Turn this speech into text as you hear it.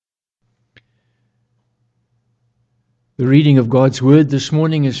The reading of God's Word this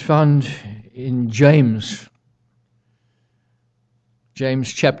morning is found in James.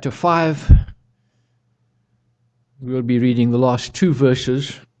 James chapter 5. We'll be reading the last two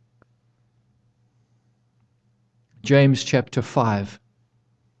verses. James chapter 5.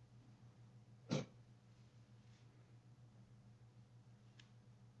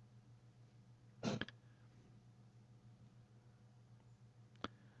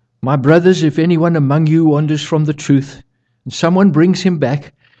 My brothers, if anyone among you wanders from the truth, and someone brings him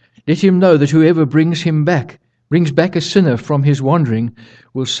back, let him know that whoever brings back a sinner from his wandering,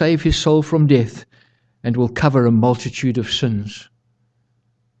 will save his soul from death and will cover a multitude of sins.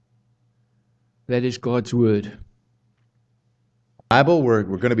 That is God's word. Bible, we're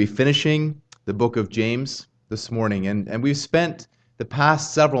going to be finishing the book of James this morning, and we've spent the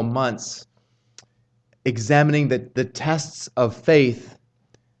past several months examining the tests of faith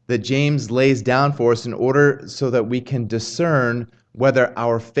that James lays down for us in order so that we can discern whether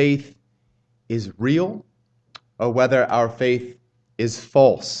our faith is real or whether our faith is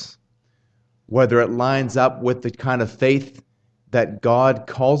false, whether it lines up with the kind of faith that God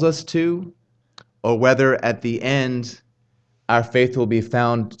calls us to, or whether at the end our faith will be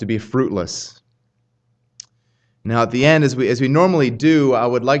found to be fruitless. Now, at the end, as we normally do, I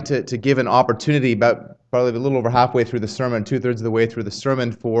would like to give an opportunity, about probably a little over halfway through the sermon, 2/3 of the way through the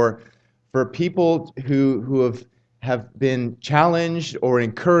sermon, for people who have been challenged or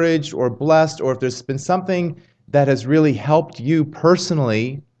encouraged or blessed, or if there's been something that has really helped you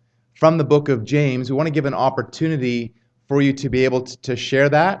personally from the book of James, we want to give an opportunity for you to be able to share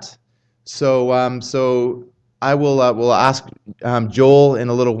that. So I will ask Joel in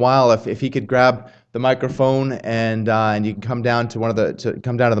a little while if he could grab the microphone and you can come down to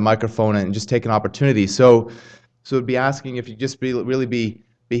come down to the microphone and just take an opportunity. So it'd be asking if you just really be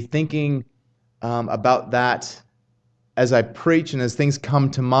thinking about that as I preach and as things come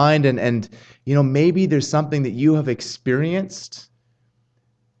to mind, and maybe there's something that you have experienced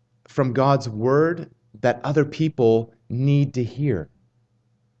from God's word that other people need to hear.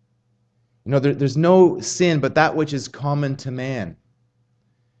 There's no sin but that which is common to man.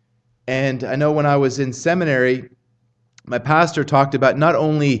 And I know when I was in seminary, my pastor talked about not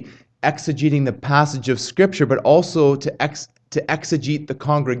only exegeting the passage of Scripture, but also to exegete the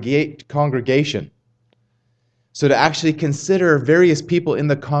congregation. So to actually consider various people in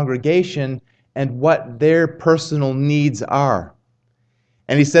the congregation and what their personal needs are.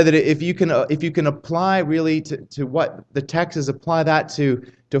 And he said that if you can apply really to what the text is, apply that to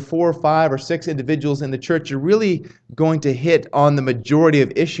 4 or 5 or 6 individuals in the church, you're really going to hit on the majority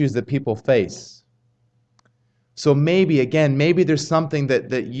of issues that people face. So maybe there's something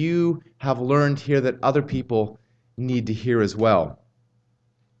that you have learned here that other people need to hear as well.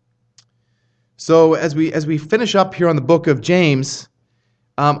 So as we finish up here on the book of James,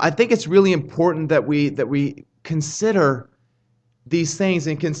 I think it's really important that we consider these things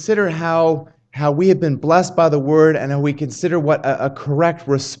and consider how we have been blessed by the word, and how we consider what a correct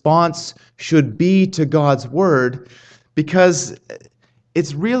response should be to God's word, because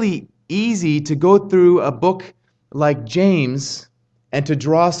it's really easy to go through a book like James and to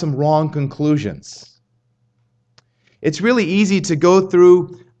draw some wrong conclusions. It's really easy to go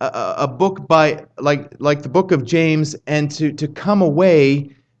through a book by like the book of James and to come away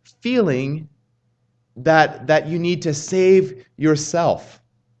feeling that you need to save yourself.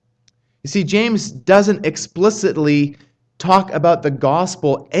 You see, James doesn't explicitly talk about the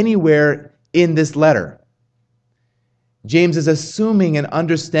gospel anywhere in this letter. James is assuming an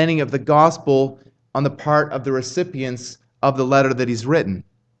understanding of the gospel on the part of the recipients of the letter that he's written.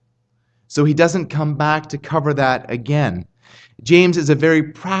 So he doesn't come back to cover that again. James is a very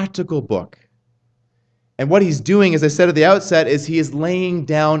practical book. And what he's doing, as I said at the outset, is he is laying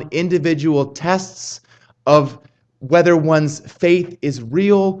down individual tests of whether one's faith is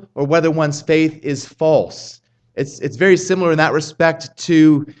real or whether one's faith is false. It's very similar in that respect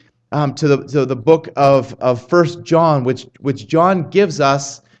to the book of 1 John, which John gives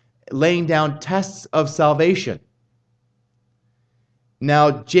us, laying down tests of salvation.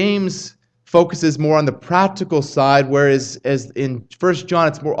 Now, James focuses more on the practical side, whereas as in 1 John,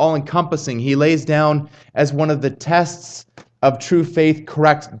 it's more all-encompassing. He lays down as one of the tests of true faith,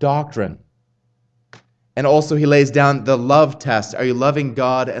 correct doctrine. And also he lays down the love test. Are you loving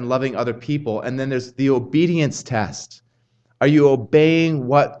God and loving other people? And then there's the obedience test. Are you obeying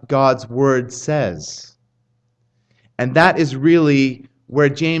what God's word says? And that is really where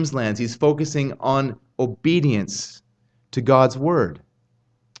James lands. He's focusing on obedience to God's word.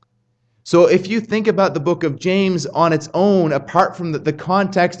 So if you think about the book of James on its own, apart from the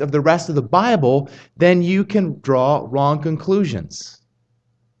context of the rest of the Bible, then you can draw wrong conclusions.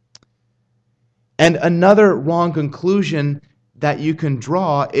 And another wrong conclusion that you can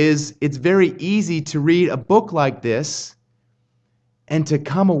draw is it's very easy to read a book like this and to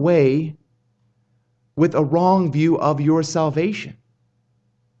come away with a wrong view of your salvation.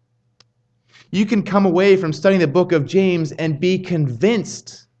 You can come away from studying the book of James and be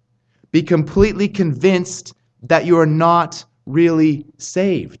completely convinced that you are not really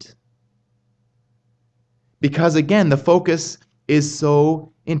saved. Because again, the focus is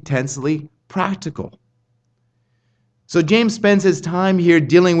so intensely practical. So James spends his time here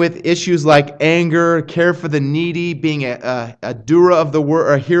dealing with issues like anger, care for the needy, being a doer of the word,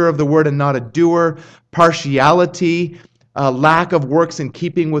 or a hearer of the word and not a doer, partiality, lack of works in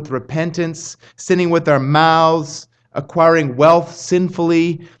keeping with repentance, sinning with our mouths, acquiring wealth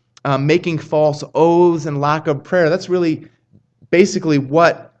sinfully, making false oaths, and lack of prayer. That's really basically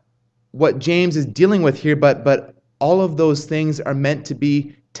what James is dealing with here, but all of those things are meant to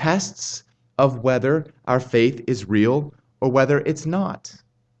be tests of whether our faith is real or whether it's not.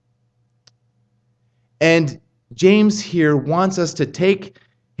 And James here wants us to take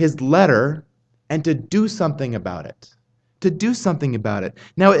his letter and to do something about it. To do something about it.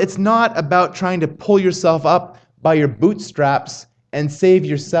 Now, it's not about trying to pull yourself up by your bootstraps and save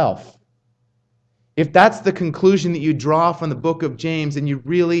yourself. If that's the conclusion that you draw from the book of James, then you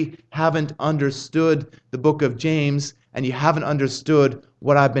really haven't understood the book of James, and you haven't understood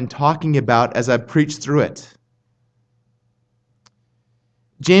what I've been talking about as I preach through it.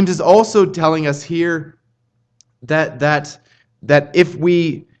 James is also telling us here that if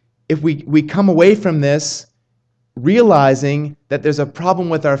we come away from this realizing that there's a problem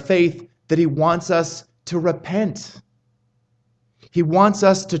with our faith, that he wants us to repent. He wants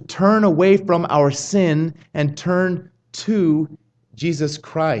us to turn away from our sin and turn to Jesus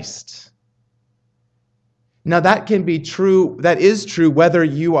Christ. Now that can be true, that is true whether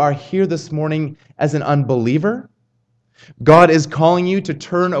you are here this morning as an unbeliever. God is calling you to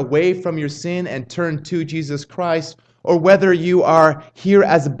turn away from your sin and turn to Jesus Christ, or whether you are here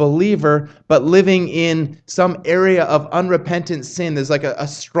as a believer but living in some area of unrepentant sin. There's like a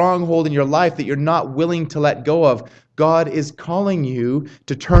stronghold in your life that you're not willing to let go of. God is calling you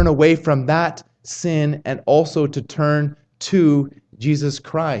to turn away from that sin and also to turn to Jesus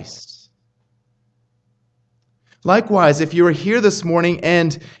Christ. Likewise, if you are here this morning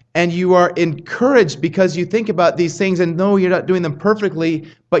and you are encouraged because you think about these things and know you're not doing them perfectly,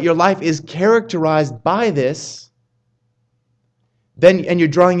 but your life is characterized by this, and you're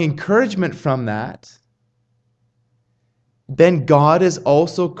drawing encouragement from that, then God is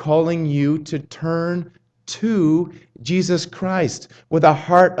also calling you to turn to Jesus Christ with a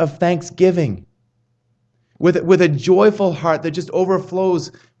heart of thanksgiving, with a joyful heart that just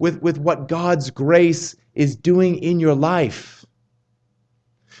overflows with what God's grace is doing in your life.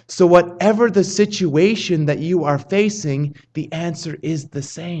 So whatever the situation that you are facing, the answer is the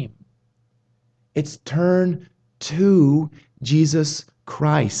same. It's turn to Jesus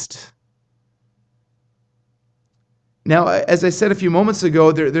Christ. Now, as I said a few moments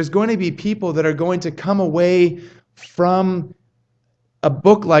ago, there's going to be people that are going to come away from a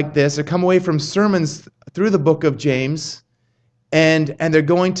book like this, or come away from sermons through the book of James, and they're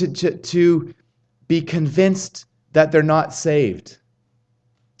going to be convinced that they're not saved.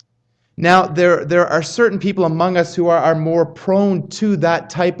 Now, there are certain people among us who are more prone to that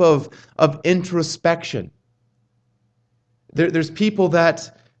type of introspection. There's people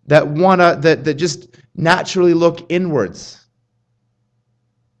that just naturally look inwards.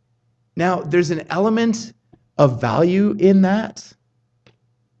 Now, there's an element of value in that.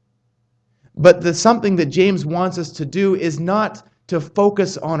 But something that James wants us to do is not to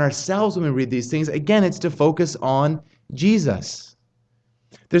focus on ourselves when we read these things. Again, it's to focus on Jesus.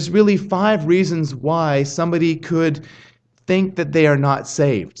 There's really 5 reasons why somebody could think that they are not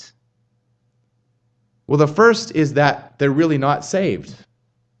saved. Well, the first is that they're really not saved.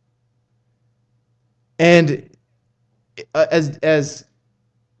 And as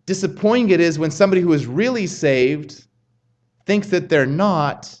disappointing it is when somebody who is really saved thinks that they're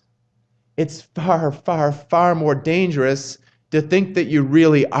not, it's far, far, far more dangerous to think that you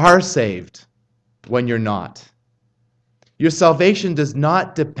really are saved when you're not. Your salvation does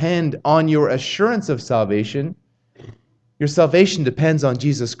not depend on your assurance of salvation. Your salvation depends on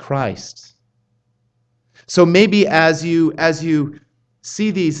Jesus Christ. So maybe as you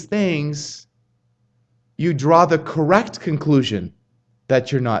see these things, you draw the correct conclusion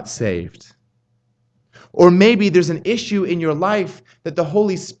that you're not saved. Or maybe there's an issue in your life that the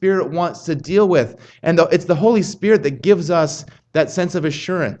Holy Spirit wants to deal with. And it's the Holy Spirit that gives us that sense of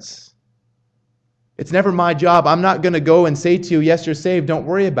assurance. It's never my job. I'm not going to go and say to you, yes, you're saved, don't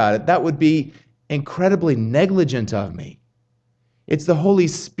worry about it. That would be incredibly negligent of me. It's the Holy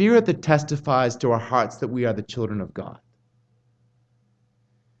Spirit that testifies to our hearts that we are the children of God.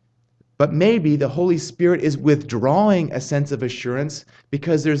 But maybe the Holy Spirit is withdrawing a sense of assurance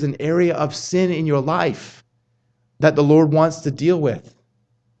because there's an area of sin in your life that the Lord wants to deal with.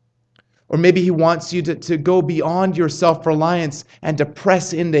 Or maybe He wants you to go beyond your self-reliance and to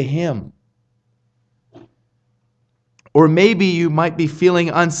press into Him. Or maybe you might be feeling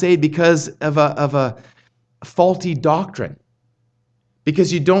unsaved because of a faulty doctrine,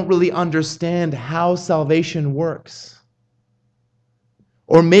 because you don't really understand how salvation works.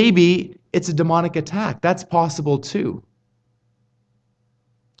 Or maybe it's a demonic attack. That's possible too.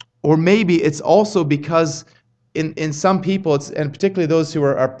 Or maybe it's also because in some people, and particularly those who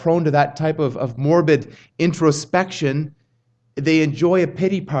are prone to that type of morbid introspection, they enjoy a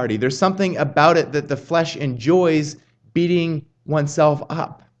pity party. There's something about it that the flesh enjoys, beating oneself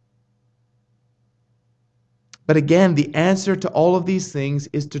up. But again, the answer to all of these things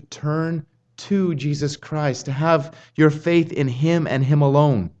is to turn to Jesus Christ, to have your faith in Him and Him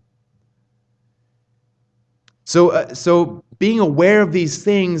alone. So being aware of these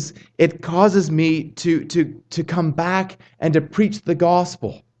things, it causes me to come back and to preach the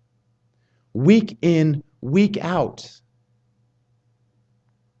gospel week in, week out.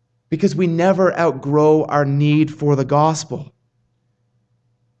 Because we never outgrow our need for the gospel.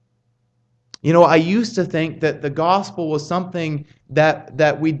 You know, I used to think that the gospel was something that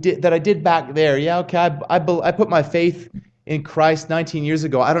I did back there. Yeah, okay, I put my faith in Christ 19 years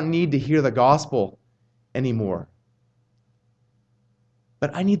ago. I don't need to hear the gospel anymore.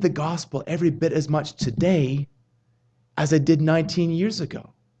 But I need the gospel every bit as much today as I did 19 years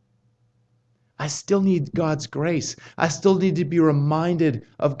ago. I still need God's grace. I still need to be reminded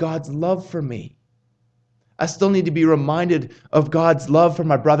of God's love for me. I still need to be reminded of God's love for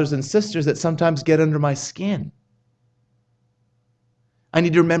my brothers and sisters that sometimes get under my skin. I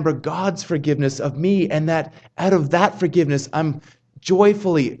need to remember God's forgiveness of me, and that out of that forgiveness, I'm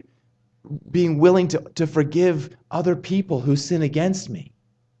joyfully being willing to forgive other people who sin against me.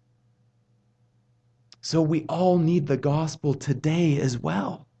 So we all need the gospel today as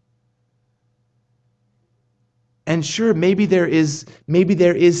well. And sure, maybe there is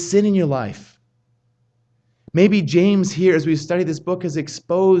sin in your life. Maybe James here, as we've studied this book, has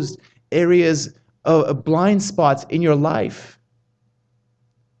exposed areas of blind spots in your life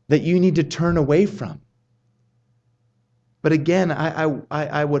that you need to turn away from. But again,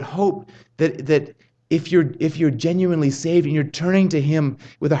 I would hope that if you're genuinely saved and you're turning to Him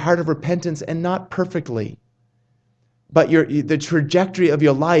with a heart of repentance, and not perfectly, but the trajectory of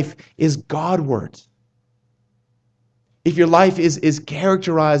your life is Godward. If your life is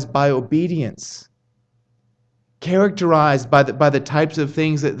characterized by obedience, characterized by the types of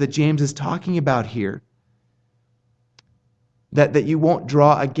things that James is talking about here, that you won't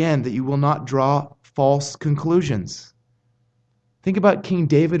draw, again, that you will not draw false conclusions. Think about King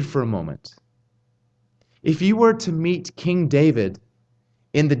David for a moment. If you were to meet King David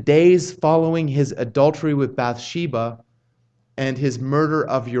in the days following his adultery with Bathsheba and his murder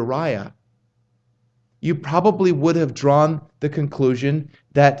of Uriah, you probably would have drawn the conclusion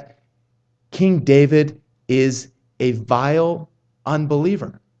that King David is a vile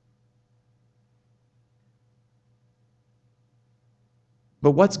unbeliever.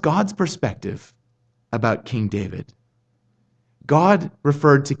 But what's God's perspective about King David? God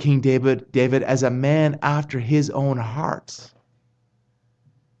referred to King David as a man after His own heart.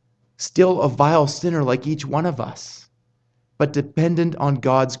 Still a vile sinner like each one of us, but dependent on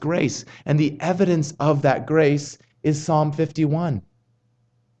God's grace. And the evidence of that grace is Psalm 51.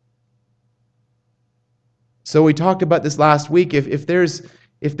 So we talked about this last week. If there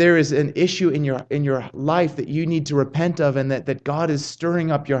is an issue in your life that you need to repent of, and that God is stirring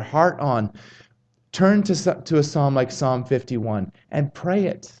up your heart on, turn to a psalm like Psalm 51 and pray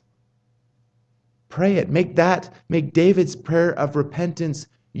it. Pray it. Make David's prayer of repentance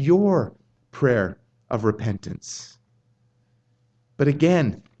your prayer of repentance. But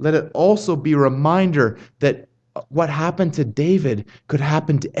again, let it also be a reminder that what happened to David could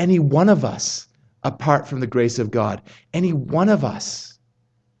happen to any one of us apart from the grace of God. Any one of us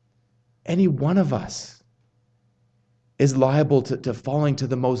is liable to falling to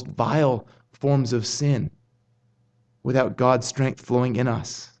the most vile forms of sin without God's strength flowing in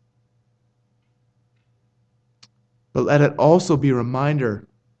us. But let it also be a reminder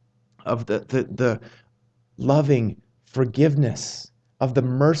of the loving forgiveness of the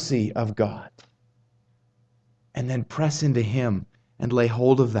mercy of God. And then press into Him and lay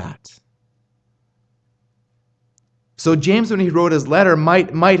hold of that. So James, when he wrote his letter,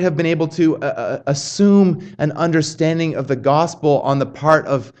 might have been able to assume an understanding of the gospel on the part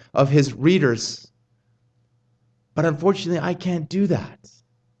of his readers. But unfortunately, I can't do that.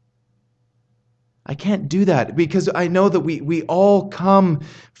 I can't do that because I know that we all come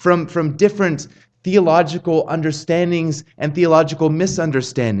from different theological understandings and theological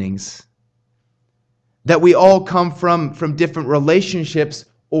misunderstandings. That we all come from different relationships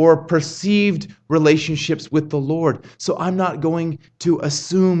or perceived relationships with the Lord. So I'm not going to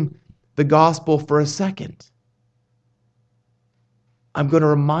assume the gospel for a second. I'm going to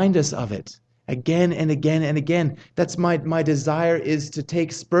remind us of it again and again and again. That's my desire, is to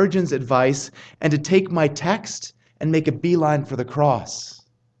take Spurgeon's advice and to take my text and make a beeline for the cross.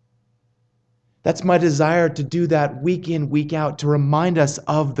 That's my desire, to do that week in, week out, to remind us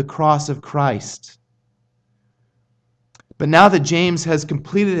of the cross of Christ. But now that James has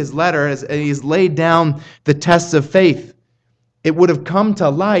completed his letter and he's laid down the tests of faith, it would have come to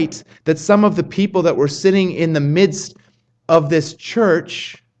light that some of the people that were sitting in the midst of this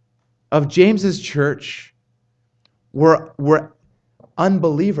church, of James's church, were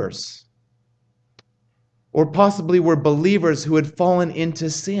unbelievers, or possibly were believers who had fallen into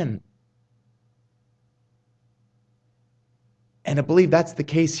sin. And I believe that's the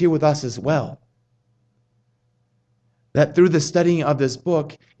case here with us as well. That through the studying of this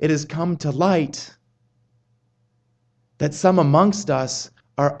book, it has come to light that some amongst us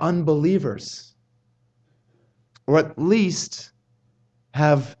are unbelievers, or at least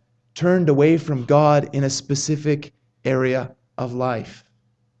have turned away from God in a specific area of life.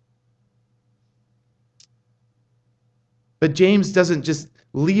 But James doesn't just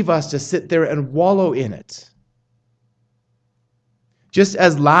leave us to sit there and wallow in it. Just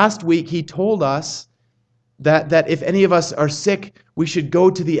as last week he told us that if any of us are sick, we should go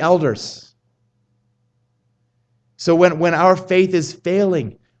to the elders. So when our faith is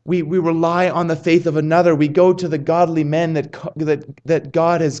failing, we rely on the faith of another. We go to the godly men that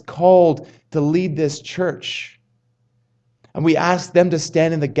God has called to lead this church. And we ask them to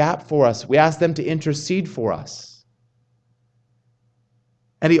stand in the gap for us. We ask them to intercede for us.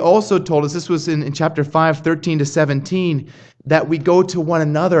 And he also told us, this was in chapter 5, 13 to 17, that we go to one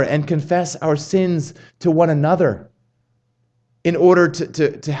another and confess our sins to one another in order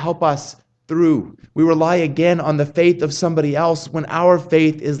to help us through. We rely again on the faith of somebody else when our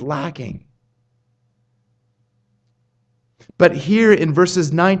faith is lacking. But here in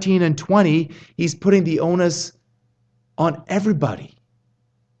verses 19 and 20, he's putting the onus on everybody.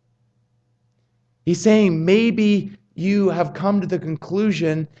 He's saying maybe you have come to the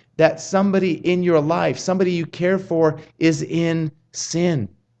conclusion that somebody in your life, somebody you care for, is in sin.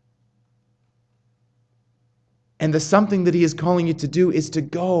 And the something that he is calling you to do is to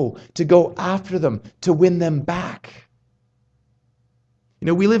go after them, to win them back. You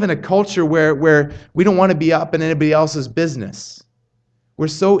know, we live in a culture where we don't want to be up in anybody else's business. We're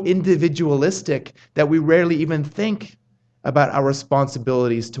so individualistic that we rarely even think about our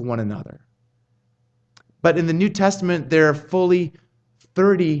responsibilities to one another. But in the New Testament, there are fully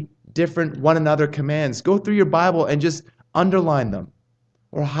 30 different one another commands. Go through your Bible and just underline them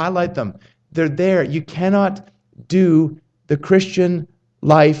or highlight them. They're there. You cannot do the Christian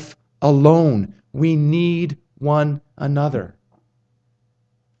life alone. We need one another.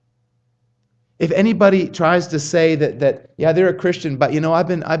 If anybody tries to say that yeah, they're a Christian, but you know, I've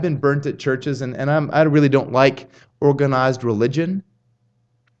been burnt at churches and I really don't like organized religion,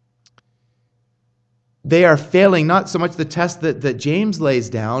 they are failing not so much the test that James lays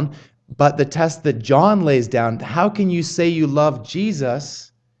down, but the test that John lays down. How can you say you love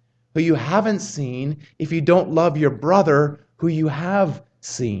Jesus who you haven't seen if you don't love your brother who you have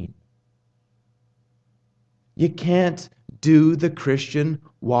seen? You can't do the Christian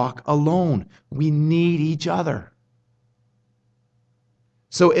walk alone. We need each other.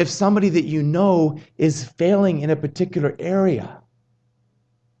 So if somebody that you know is failing in a particular area,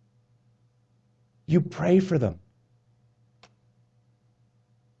 you pray for them.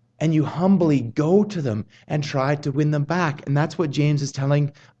 And you humbly go to them and try to win them back. And that's what James is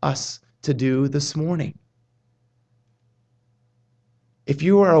telling us to do this morning. If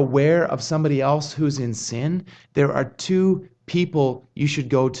you are aware of somebody else who's in sin, there are two people you should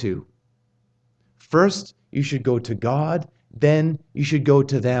go to. First, you should go to God. Then you should go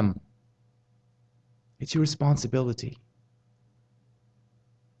to them. It's your responsibility.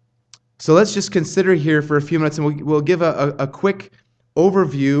 So let's just consider here for a few minutes, and we'll give a quick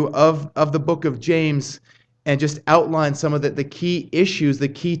overview of the book of James and just outline some of the key issues, the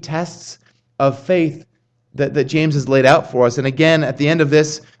key tests of faith that James has laid out for us. And again, at the end of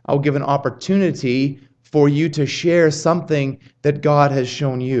this, I'll give an opportunity for you to share something that God has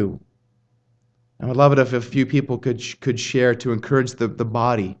shown you. I would love it if a few people could share to encourage the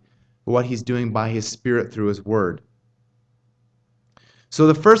body for what he's doing by his Spirit through his word. So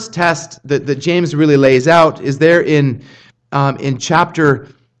the first test that James really lays out is there in chapter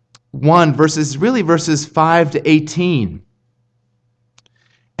 1, verses 5 to 18.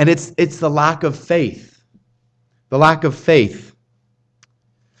 And it's the lack of faith. The lack of faith.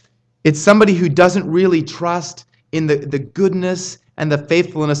 It's somebody who doesn't really trust in the goodness and the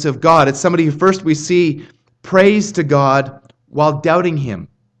faithfulness of God. It's somebody who first we see prays to God while doubting him.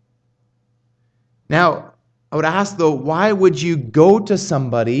 Now, I would ask though, why would you go to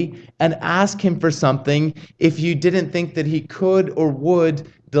somebody and ask him for something if you didn't think that he could or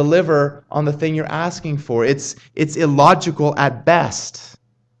would deliver on the thing you're asking for? It's illogical at best.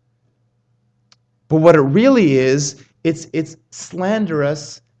 But what it really is, it's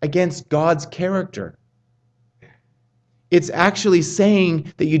slanderous against God's character. It's actually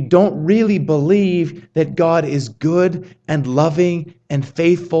saying that you don't really believe that God is good and loving and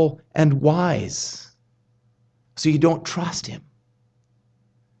faithful and wise. So you don't trust him.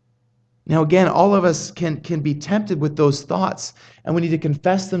 Now again, all of us can be tempted with those thoughts, and we need to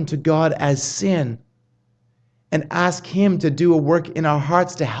confess them to God as sin and ask him to do a work in our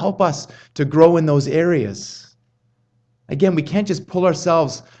hearts to help us to grow in those areas. Again, we can't just pull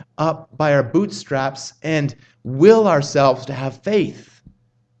ourselves up by our bootstraps and will ourselves to have faith.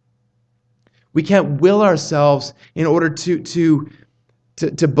 We can't will ourselves in order to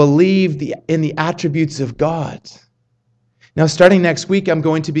believe in the attributes of God. Now, starting next week, I'm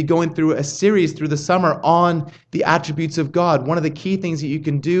going to be going through a series through the summer on the attributes of God. One of the key things that you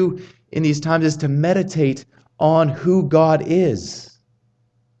can do in these times is to meditate on who God is.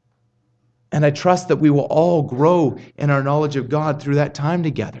 And I trust that we will all grow in our knowledge of God through that time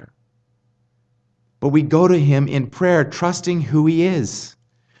together. But we go to him in prayer, trusting who he is.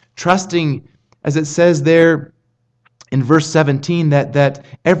 Trusting, as it says there in verse 17, that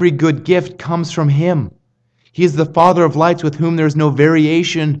every good gift comes from him. He is the Father of lights, with whom there is no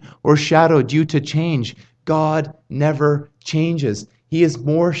variation or shadow due to change. God never changes. He is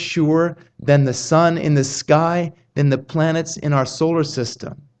more sure than the sun in the sky, than the planets in our solar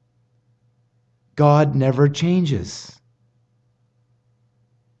system. God never changes.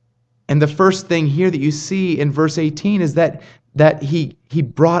 And the first thing here that you see in verse 18 is that he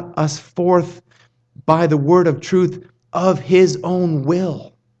brought us forth by the word of truth of his own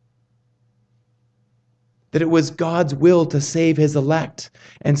will. That it was God's will to save his elect.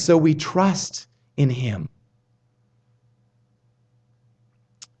 And so we trust in him.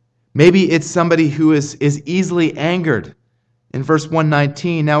 Maybe it's somebody who is easily angered. In verse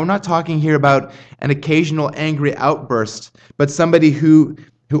 119, now we're not talking here about an occasional angry outburst, but somebody who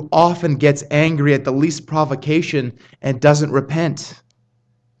often gets angry at the least provocation and doesn't repent.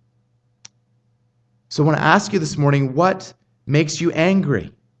 So I want to ask you this morning, what makes you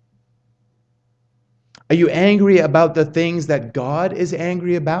angry? Are you angry about the things that God is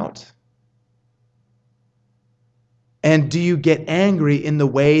angry about? And do you get angry in the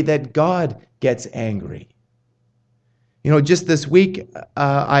way that God gets angry? You know, just this week,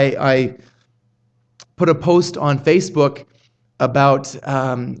 I put a post on Facebook about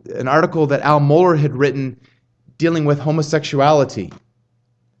an article that Al Mohler had written dealing with homosexuality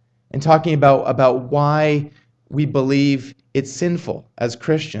and talking about why we believe it's sinful as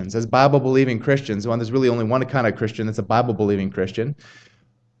Christians, as Bible-believing Christians. Well, there's really only one kind of Christian that's a Bible-believing Christian.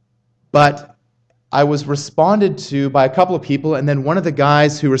 But I was responded to by a couple of people, and then one of the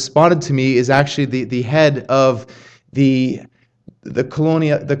guys who responded to me is actually the head of the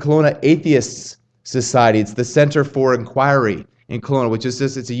Kelowna Atheists Society. It's the Center for Inquiry in Kelowna, which is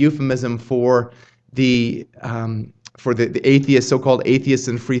just, it's a euphemism for the atheists, so-called atheists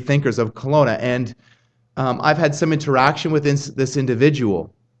and free thinkers of Kelowna. And I've had some interaction with this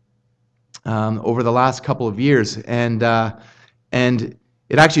individual over the last couple of years, and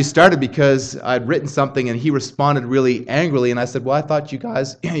it actually started because I'd written something and he responded really angrily, and I said, "Well, I thought you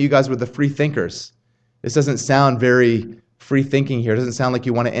guys were the free thinkers. This doesn't sound very free thinking here. It doesn't sound like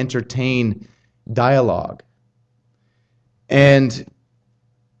you want to entertain dialogue." And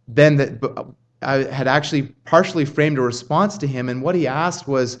then I had actually partially framed a response to him, and what he asked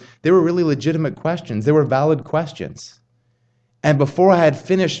was, they were really legitimate questions. They were valid questions. And before I had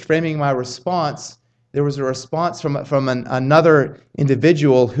finished framing my response, there was a response from another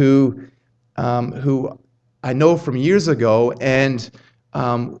individual who I know from years ago, and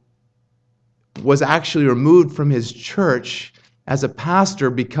was actually removed from his church as a pastor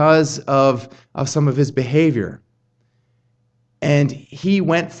because of some of his behavior. And he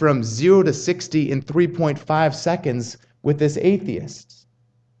went from 0 to 60 in 3.5 seconds with this atheist,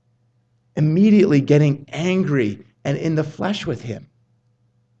 immediately getting angry and in the flesh with him.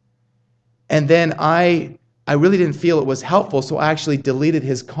 And then I really didn't feel it was helpful, so I actually deleted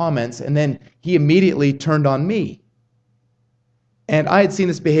his comments, and then he immediately turned on me. And I had seen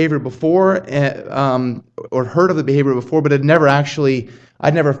this behavior before, or heard of the behavior before, but I'd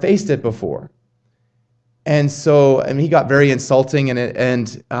never faced it before. And so, he got very insulting,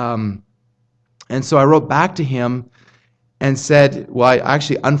 and so I wrote back to him and said, well, I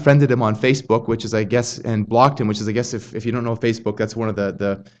actually unfriended him on Facebook, which is, I guess, and blocked him, which is, I guess, if you don't know Facebook, that's one of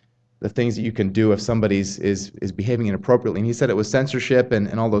the things that you can do if somebody's is behaving inappropriately. And he said it was censorship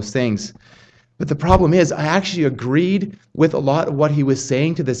and all those things. But the problem is, I actually agreed with a lot of what he was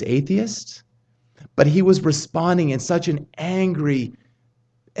saying to this atheist, but he was responding in such an angry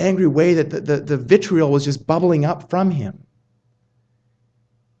way that the vitriol was just bubbling up from him.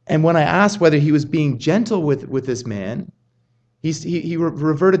 And when I asked whether he was being gentle with this man, he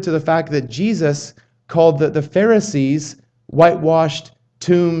reverted to the fact that Jesus called the Pharisees whitewashed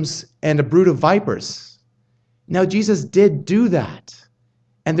tombs and a brood of vipers. Now, Jesus did do that.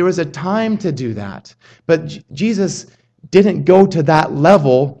 And there was a time to do that. But Jesus didn't go to that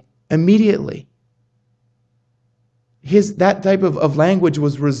level immediately. That type of language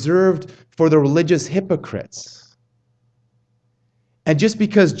was reserved for the religious hypocrites. And just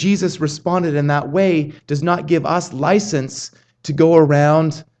because Jesus responded in that way does not give us license to go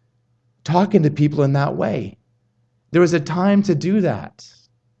around talking to people in that way. There was a time to do that.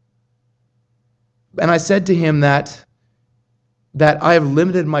 And I said to him that I have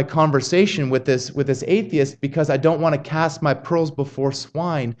limited my conversation with this atheist because I don't want to cast my pearls before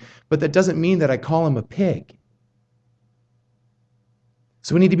swine, but that doesn't mean that I call him a pig.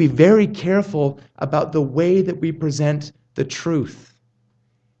 So we need to be very careful about the way that we present the truth.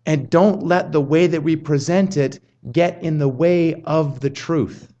 And don't let the way that we present it get in the way of the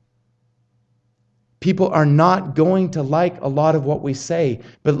truth. People are not going to like a lot of what we say,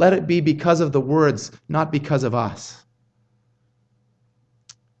 but let it be because of the words, not because of us.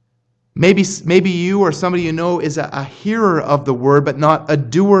 Maybe you or somebody you know is a hearer of the word, but not a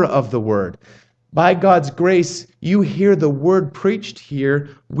doer of the word. By God's grace, you hear the word preached here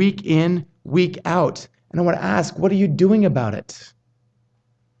week in, week out. And I want to ask, what are you doing about it?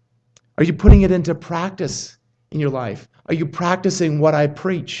 Are you putting it into practice in your life? Are you practicing what I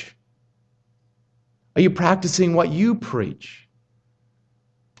preach? Are you practicing what you preach?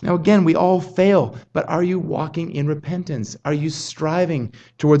 Now again, we all fail, but are you walking in repentance? Are you striving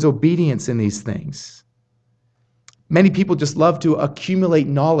towards obedience in these things? Many people just love to accumulate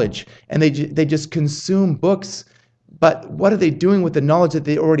knowledge, and they just consume books, but what are they doing with the knowledge that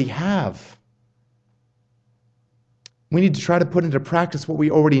they already have? We need to try to put into practice what we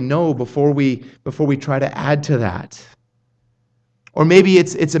already know before we try to add to that. Or maybe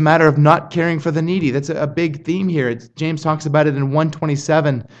it's a matter of not caring for the needy. That's a big theme here. James talks about it in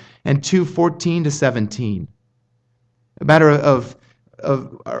 1:27 and 2:14 to 17. A matter of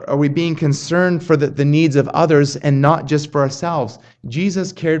are we being concerned for the needs of others and not just for ourselves?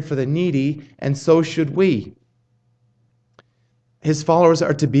 Jesus cared for the needy, and so should we. His followers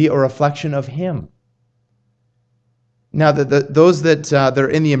are to be a reflection of him. Now, those that are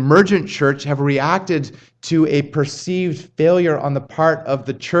in the emergent church have reacted to a perceived failure on the part of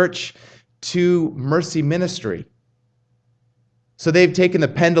the church to mercy ministry. So they've taken the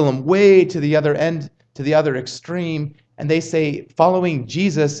pendulum way to the other end, to the other extreme, and they say following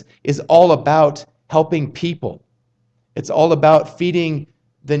Jesus is all about helping people. It's all about feeding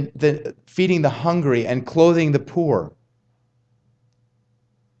the hungry and clothing the poor.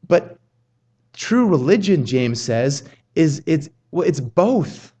 But true religion, James says, it's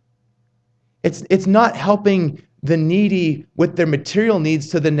both. It's not helping the needy with their material needs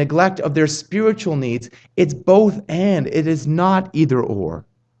to the neglect of their spiritual needs. It's both and. It is not either or.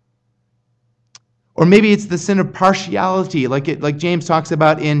 Or maybe it's the sin of partiality, like James talks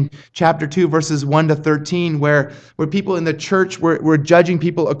about in chapter 2, verses 1 to 13, where people in the church were judging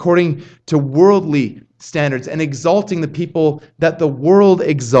people according to worldly standards and exalting the people that the world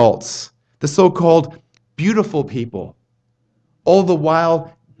exalts, the so-called beautiful people, all the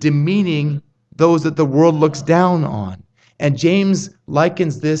while demeaning those that the world looks down on. And James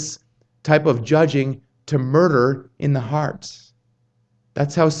likens this type of judging to murder in the heart.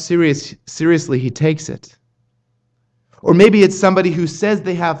 That's how seriously he takes it. Or maybe it's somebody who says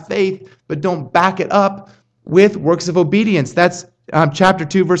they have faith but don't back it up with works of obedience. That's chapter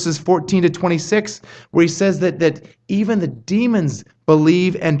 2, verses 14 to 26, where he says that even the demons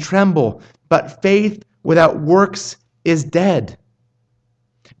believe and tremble, but faith without works is dead.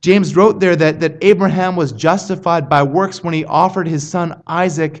 James wrote there that Abraham was justified by works when he offered his son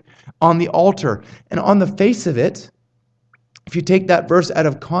Isaac on the altar. And on the face of it, if you take that verse out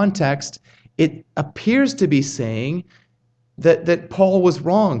of context, it appears to be saying that Paul was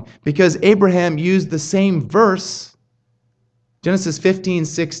wrong, because Abraham used the same verse, Genesis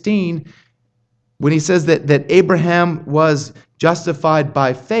 15:16, when he says that Abraham was justified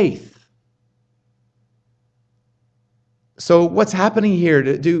by faith. So what's happening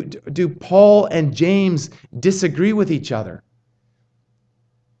here? Do Paul and James disagree with each other?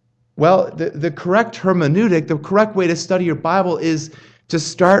 Well, the correct hermeneutic, the correct way to study your Bible is to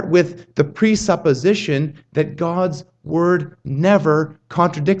start with the presupposition that God's word never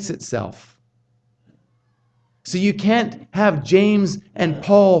contradicts itself. So you can't have James and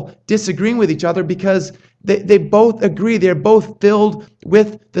Paul disagreeing with each other, because they both agree. They're both filled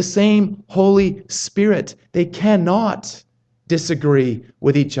with the same Holy Spirit. They cannot disagree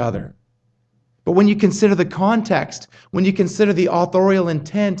with each other. But when you consider the context, when you consider the authorial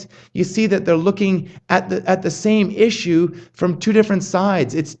intent, you see that they're looking at the same issue from two different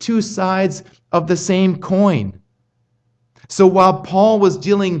sides. It's two sides of the same coin. So while Paul was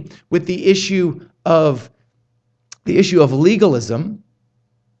dealing with the issue of legalism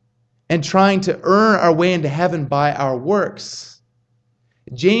and trying to earn our way into heaven by our works,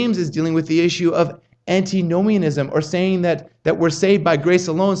 James is dealing with the issue of antinomianism, or saying that we're saved by grace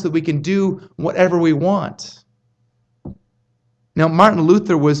alone so that we can do whatever we want. Now, Martin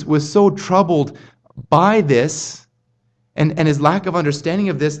Luther was so troubled by this and his lack of understanding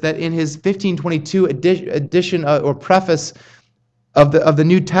of this, that in his 1522 edition or preface of the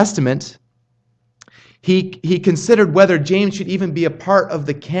New Testament, he considered whether James should even be a part of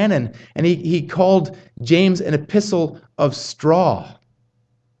the canon, and he called James an epistle of straw.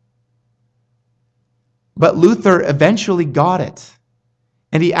 But Luther eventually got it,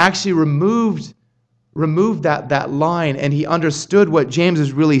 and he actually removed that line, and he understood what James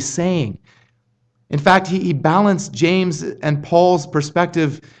is really saying. In fact, he balanced James and Paul's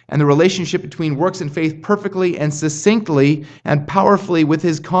perspective and the relationship between works and faith perfectly and succinctly and powerfully with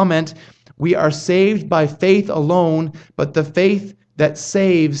his comment, "We are saved by faith alone, but the faith that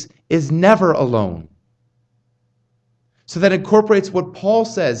saves is never alone." So that incorporates what Paul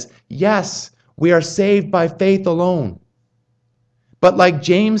says. Yes, we are saved by faith alone. But like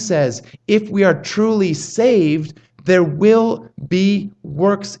James says, if we are truly saved, there will be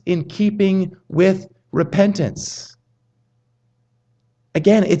works in keeping with repentance.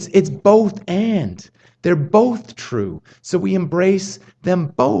 Again, it's both and. They're both true. So we embrace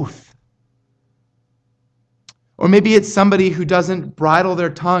them both. Or maybe it's somebody who doesn't bridle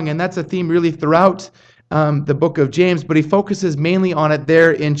their tongue, and that's a theme really throughout the book of James, but he focuses mainly on it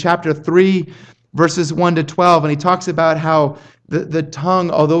there in chapter 3, verses 1 to 12, and he talks about how the tongue,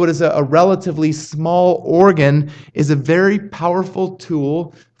 although it is a relatively small organ, is a very powerful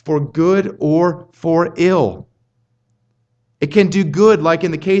tool for good or for ill. It can do good, like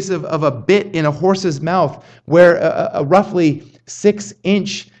in the case of a bit in a horse's mouth, where a roughly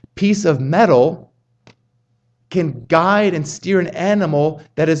 6-inch piece of metal can guide and steer an animal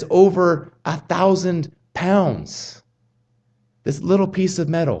that is over 1,000 pounds. This little piece of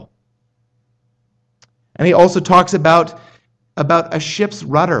metal. And he also talks about a ship's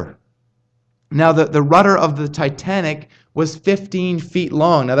rudder. Now, the rudder of the Titanic was 15 feet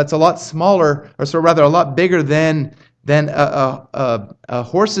long. Now, that's a lot smaller, or so rather a lot bigger than a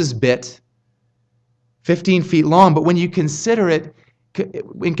horse's bit, 15 feet long. But when you consider it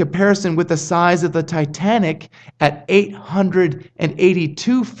in comparison with the size of the Titanic at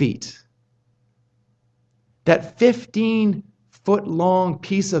 882 feet, that 15-foot-long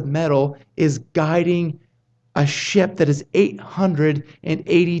piece of metal is guiding a ship that is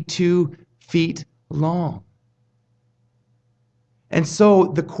 882 feet long. And so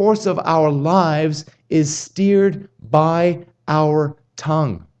the course of our lives is steered by our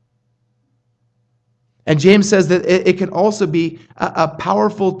tongue. And James says that it can also be a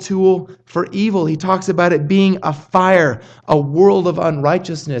powerful tool for evil. He talks about it being a fire, a world of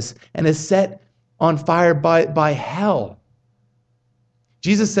unrighteousness, and is set on fire by hell.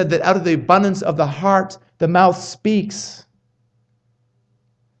 Jesus said that out of the abundance of the heart, the mouth speaks.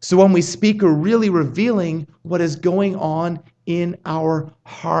 So when we speak, we're really revealing what is going on in our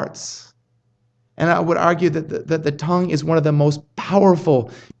hearts. And I would argue that the tongue is one of the most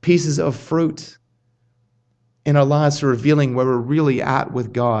powerful pieces of fruit in our lives for revealing where we're really at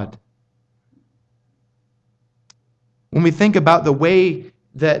with God. When we think about the way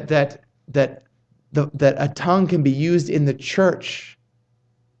that a tongue can be used in the church,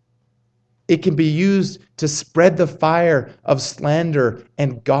 it can be used to spread the fire of slander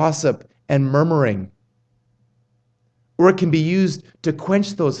and gossip and murmuring. Or it can be used to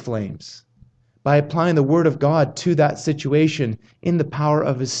quench those flames by applying the Word of God to that situation in the power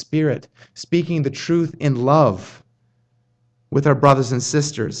of His Spirit, speaking the truth in love with our brothers and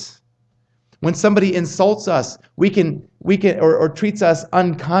sisters. When somebody insults us, or treats us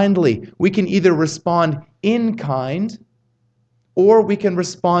unkindly, we can either respond in kind, or we can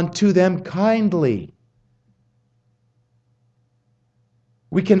respond to them kindly.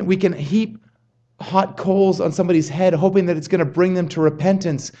 We can heap hot coals on somebody's head, hoping that it's going to bring them to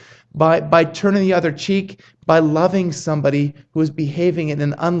repentance by turning the other cheek, by loving somebody who is behaving in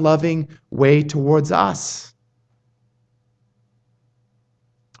an unloving way towards us.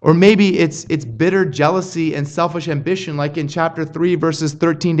 Or maybe it's bitter jealousy and selfish ambition, like in chapter 3, verses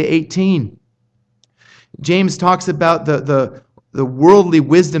 13 to 18. James talks about the worldly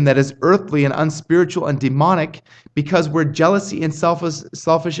wisdom that is earthly and unspiritual and demonic, because where jealousy and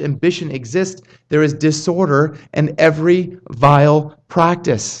selfish ambition exist, there is disorder and every vile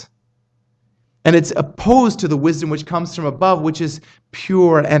practice. And it's opposed to the wisdom which comes from above, which is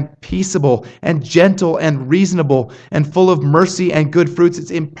pure and peaceable and gentle and reasonable and full of mercy and good fruits. It's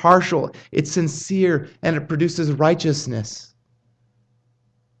impartial, it's sincere, and it produces righteousness.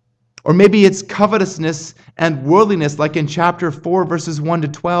 Or maybe it's covetousness and worldliness, like in chapter 4, verses 1 to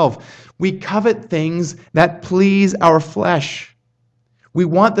 12. We covet things that please our flesh. We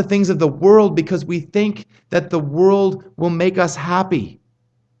want the things of the world because we think that the world will make us happy.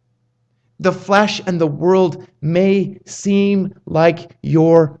 The flesh and the world may seem like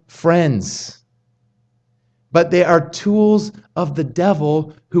your friends, but they are tools of the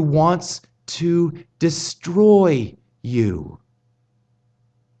devil who wants to destroy you.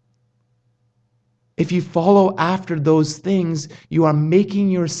 If you follow after those things, you are making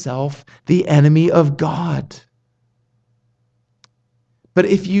yourself the enemy of God. But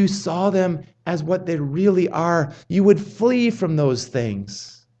if you saw them as what they really are, you would flee from those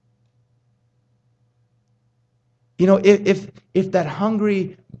things. You know, if that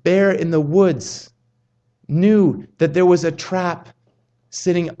hungry bear in the woods knew that there was a trap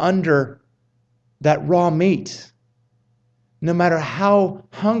sitting under that raw meat, no matter how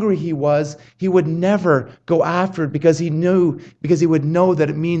hungry he was, he would never go after it because he would know that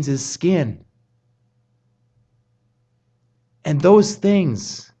it means his skin. And those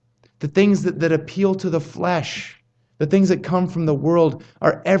things, the things that appeal to the flesh, the things that come from the world,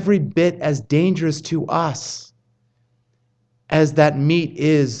 are every bit as dangerous to us as that meat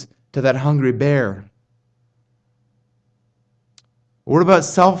is to that hungry bear. What about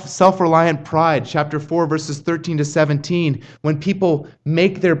self-reliant pride? Chapter 4, verses 13 to 17, when people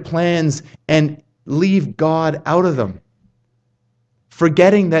make their plans and leave God out of them,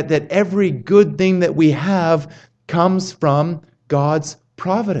 forgetting that every good thing that we have comes from God's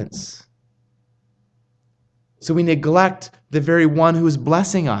providence. So we neglect the very one who is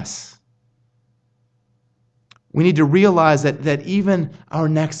blessing us. We need to realize that even our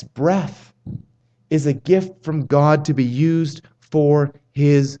next breath is a gift from God to be used for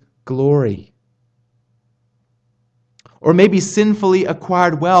His glory. Or maybe sinfully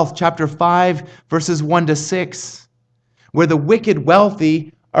acquired wealth, chapter 5, verses 1 to 6, where the wicked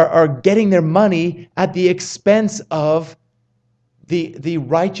wealthy are getting their money at the expense of the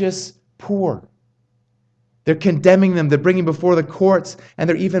righteous poor. They're condemning them, they're bringing before the courts, and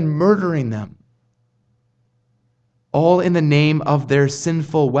they're even murdering them. All in the name of their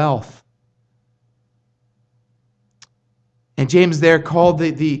sinful wealth. And James there called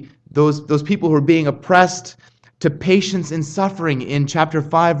those people who are being oppressed to patience in suffering in chapter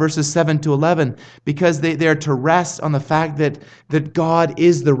 5, verses 7 to 11, because they are to rest on the fact that God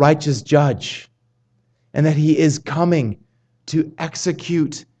is the righteous judge and that He is coming to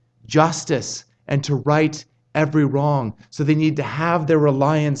execute justice and to right every wrong. So they need to have their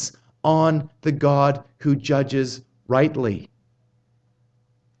reliance on the God who judges rightly.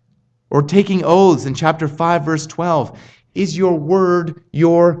 Or taking oaths in chapter 5, verse 12. Is your word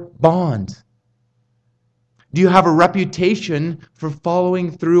your bond? Do you have a reputation for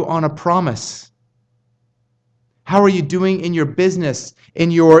following through on a promise? How are you doing in your business,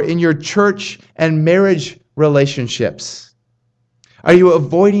 in your church and marriage relationships? Are you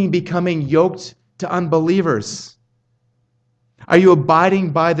avoiding becoming yoked to unbelievers? Are you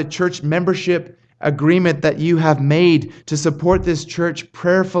abiding by the church membership agreement that you have made to support this church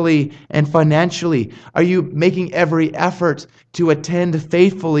prayerfully and financially? Are you making every effort to attend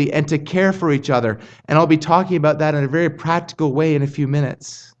faithfully and to care for each other? And I'll be talking about that in a very practical way in a few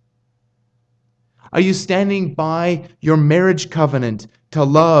minutes. Are you standing by your marriage covenant to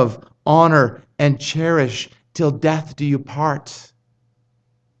love, honor, and cherish till death do you part?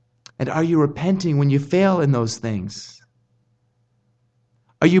 And are you repenting when you fail in those things?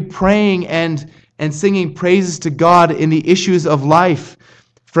 Are you praying and singing praises to God in the issues of life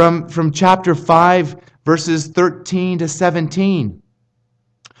from chapter 5, verses 13 to 17?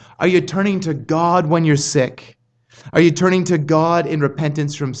 Are you turning to God when you're sick? Are you turning to God in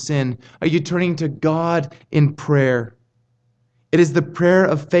repentance from sin? Are you turning to God in prayer? It is the prayer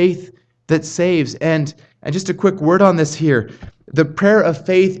of faith that saves. And just a quick word on this here. The prayer of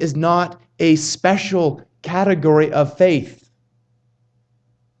faith is not a special category of faith,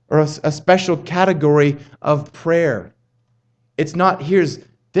 or a special category of prayer. It's not, here's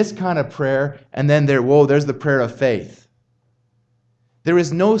this kind of prayer, and then there's the prayer of faith. There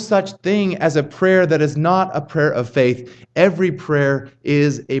is no such thing as a prayer that is not a prayer of faith. Every prayer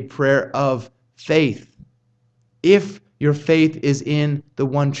is a prayer of faith, if your faith is in the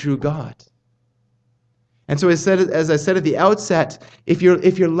one true God. And so as I said at the outset, if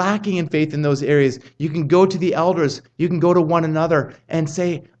you're lacking in faith in those areas, you can go to the elders, you can go to one another and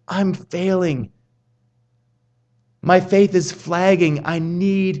say, I'm failing. My faith is flagging. I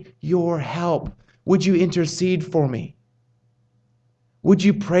need your help. Would you intercede for me? Would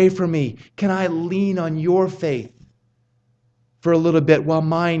you pray for me? Can I lean on your faith for a little bit while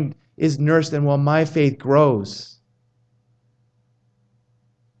mine is nursed and while my faith grows?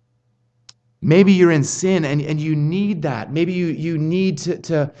 Maybe you're in sin and you need that. Maybe you need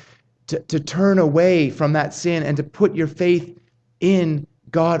to turn away from that sin and to put your faith in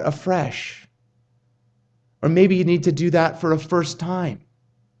God afresh. Or maybe you need to do that for a first time.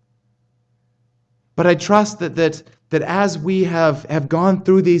 But I trust that as we have gone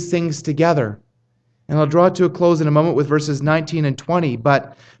through these things together, and I'll draw it to a close in a moment with verses 19 and 20,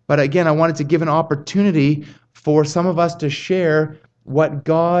 but again, I wanted to give an opportunity for some of us to share what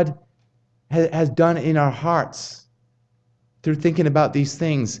God has done in our hearts through thinking about these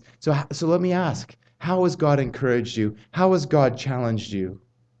things. So let me ask, how has God encouraged you? How has God challenged you?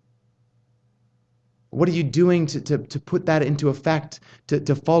 What are you doing to put that into effect,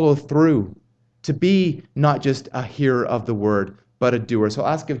 to follow through, to be not just a hearer of the word, but a doer? So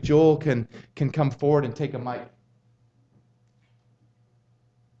I'll ask if Joel can come forward and take a mic.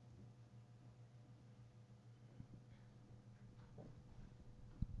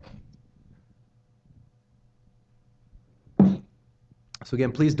 So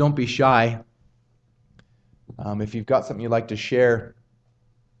again, please don't be shy. If you've got something you'd like to share,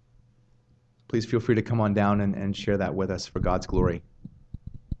 please feel free to come on down and share that with us for God's glory.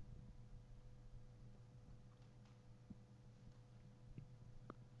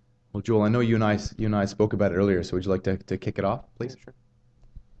 Well, Joel, I know you and I spoke about it earlier, so would you like to kick it off, please?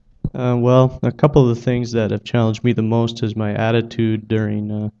 Sure. Well, a couple of the things that have challenged me the most is my attitude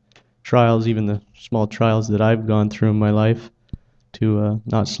during trials, even the small trials that I've gone through in my life, to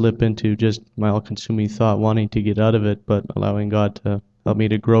not slip into just my all-consuming thought, wanting to get out of it, but allowing God to help me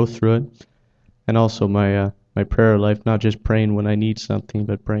to grow through it. And also my prayer life, not just praying when I need something,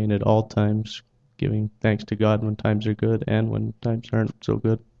 but praying at all times, giving thanks to God when times are good and when times aren't so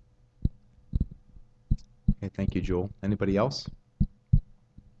good. Okay, thank you, Joel. Anybody else?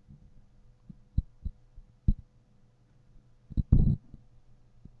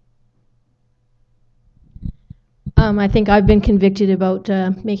 I think I've been convicted about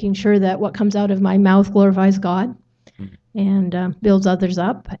making sure that what comes out of my mouth glorifies God and builds others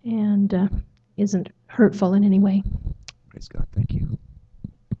up and isn't hurtful in any way. Praise God. Thank you.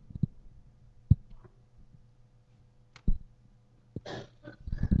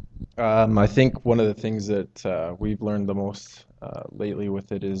 I think one of the things that we've learned the most lately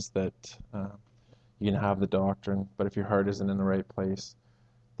with it is that you can have the doctrine, but if your heart isn't in the right place,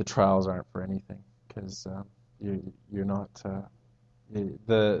 the trials aren't for anything, because you're not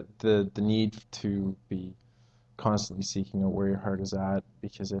the need to be constantly seeking out where your heart is at,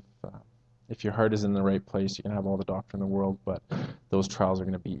 because if your heart is in the right place, you can have all the doctrine in the world, but those trials are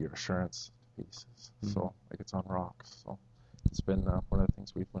going to beat your assurance to pieces. Mm-hmm. So like it's on rocks. So it's been one of the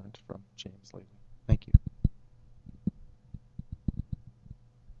things we've learned from James lately. Thank you.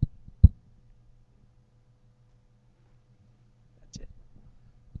 That's it.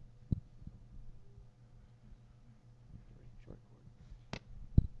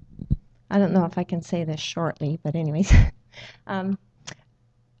 I don't know if I can say this shortly, but anyways.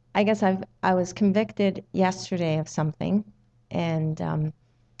 I guess I was convicted yesterday of something, and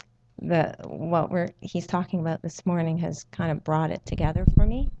he's talking about this morning has kind of brought it together for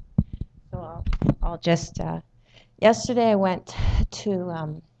me. So I'll just yesterday I went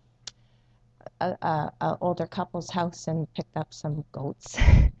to a older couple's house and picked up some goats,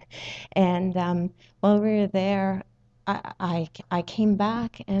 and while we were there, I came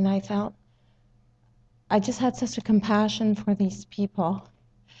back and I felt I just had such a compassion for these people.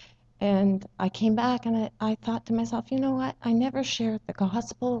 And I came back and I thought to myself, you know what? I never shared the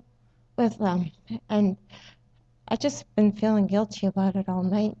gospel with them. And I just been feeling guilty about it all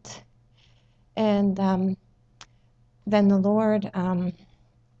night. And then the Lord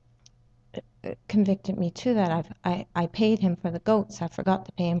convicted me too that I paid him for the goats. I forgot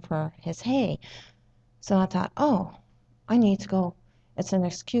to pay him for his hay. So I thought, oh, I need to go. It's an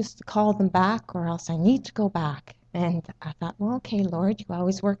excuse to call them back, or else I need to go back. And I thought, well, okay, Lord, you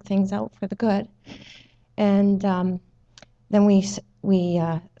always work things out for the good. And then we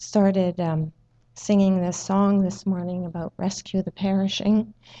started singing this song this morning about rescue the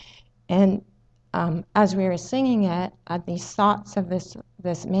perishing. And as we were singing it, these thoughts of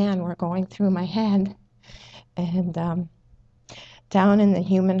this man were going through my head. And down in the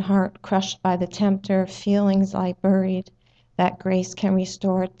human heart, crushed by the tempter, feelings lie buried that grace can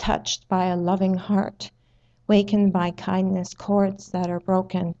restore, touched by a loving heart, wakened by kindness, chords that are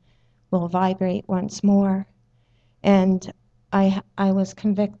broken will vibrate once more. And I was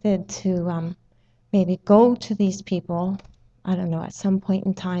convicted to maybe go to these people, I don't know, at some point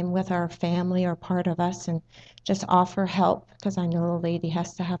in time with our family or part of us and just offer help, because I know the lady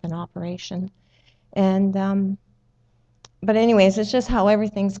has to have an operation. And but anyways, it's just how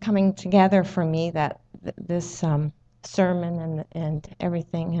everything's coming together for me, that this sermon and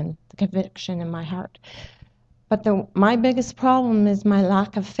everything and the conviction in my heart. But my biggest problem is my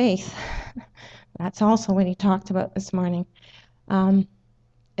lack of faith. That's also what he talked about this morning,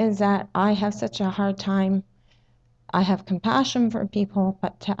 is that I have such a hard time. I have compassion for people,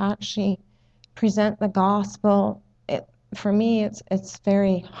 but to actually present the gospel, for me, it's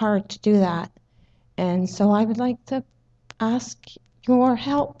very hard to do that. And so I would like to ask your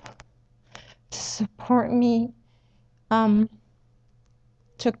help to support me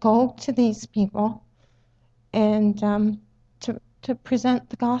to go to these people and to present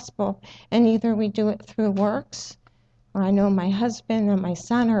the gospel. And either we do it through works, or I know my husband and my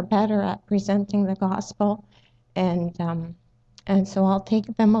son are better at presenting the gospel, and so I'll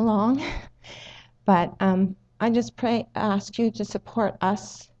take them along. But I just ask you to support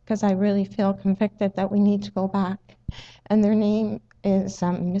us, because I really feel convicted that we need to go back. And their name is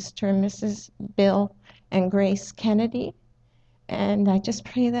Mr. and Mrs. Bill and Grace Kennedy. And I just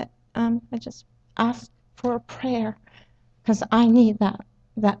pray that I just ask for a prayer, because I need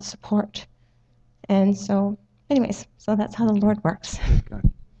that support. And so, anyways, so that's how the Lord works.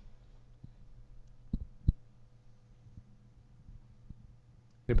 God.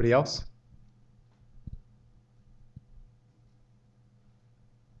 Anybody else?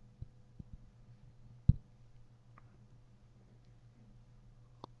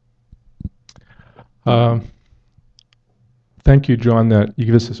 Thank you, John, that you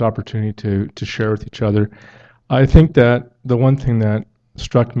give us this opportunity to share with each other. I think that the one thing that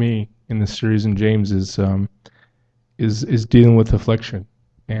struck me in this series in James is dealing with affliction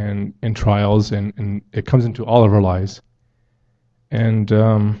and trials, and it comes into all of our lives. And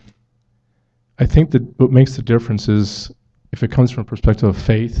I think that what makes the difference is if it comes from a perspective of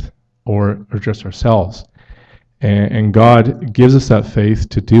faith or just ourselves. And God gives us that faith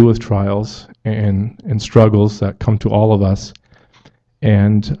to deal with trials and struggles that come to all of us.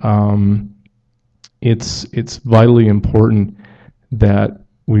 And it's vitally important that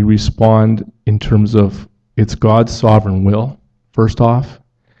we respond in terms of it's God's sovereign will, first off,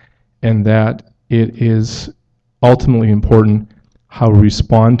 and that it is ultimately important how we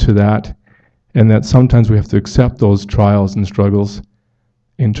respond to that, and that sometimes we have to accept those trials and struggles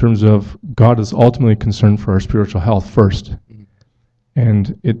in terms of God is ultimately concerned for our spiritual health first.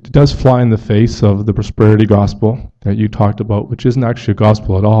 And it does fly in the face of the prosperity gospel that you talked about, which isn't actually a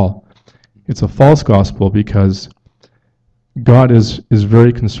gospel at all. It's a false gospel, because God is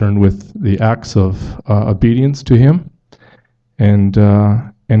very concerned with the acts of obedience to Him and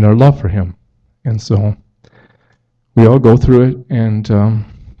our love for Him. And so we all go through it, and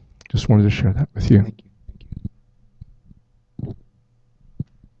just wanted to share that with you. Thank you.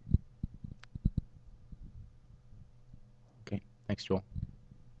 Okay, thanks, Joel.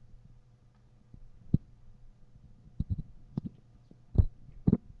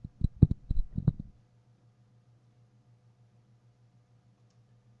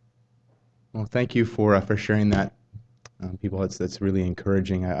 Well, thank you for sharing that, people. That's really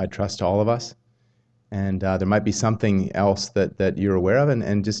encouraging. I trust to all of us. And there might be something else that you're aware of,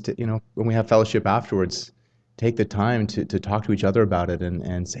 and just to, when we have fellowship afterwards, take the time to talk to each other about it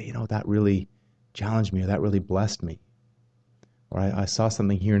and say, that really challenged me, or that really blessed me, or I saw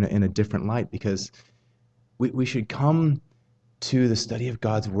something here in a different light, because we should come to the study of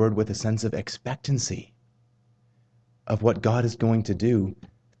God's Word with a sense of expectancy of what God is going to do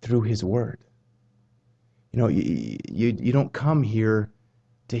through His Word. You don't come here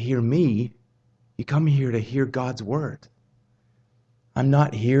to hear me. You come here to hear God's Word. I'm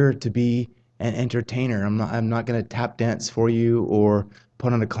not here to be an entertainer. I'm not going to tap dance for you or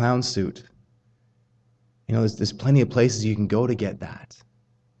put on a clown suit. There's plenty of places you can go to get that.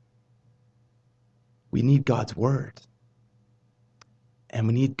 We need God's Word. And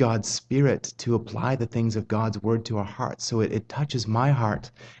we need God's Spirit to apply the things of God's Word to our hearts. So it touches my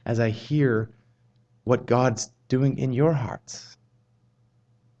heart as I hear what God's doing in your hearts.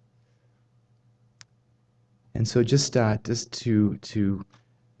 And so just to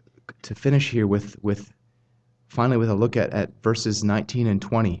finish here with finally with a look at verses 19 and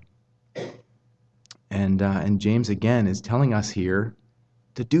 20. And James again is telling us here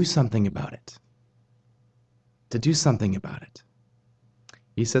to do something about it. To do something about it.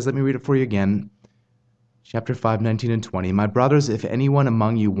 He says, let me read it for you again. Chapter 5, 19 and 20. My brothers, if anyone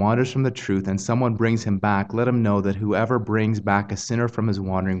among you wanders from the truth and someone brings him back, let him know that whoever brings back a sinner from his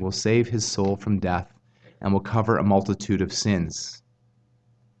wandering will save his soul from death and will cover a multitude of sins.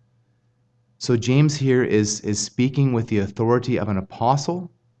 So James here is speaking with the authority of an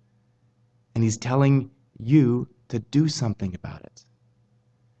apostle, and he's telling you to do something about it.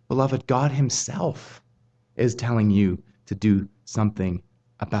 Beloved, God Himself is telling you to do something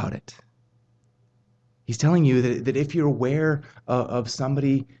about it. He's telling you that if you're aware of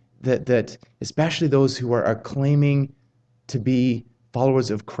somebody that especially those who are claiming to be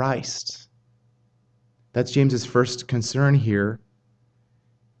followers of Christ, that's James's first concern here.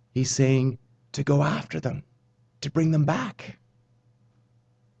 He's saying to go after them, to bring them back,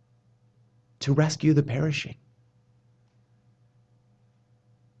 to rescue the perishing.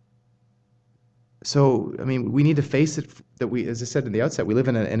 So, we need to face it that as I said at the outset, we live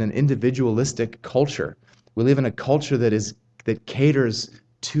in an individualistic culture. We live in a culture that caters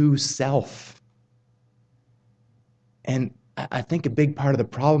to self. And I think a big part of the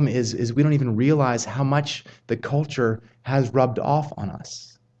problem is we don't even realize how much the culture has rubbed off on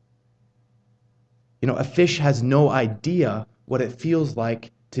us. A fish has no idea what it feels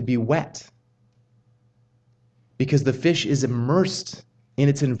like to be wet, because the fish is immersed in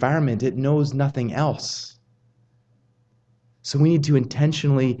its environment. It knows nothing else. So we need to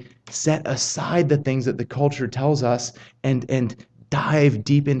intentionally set aside the things that the culture tells us and dive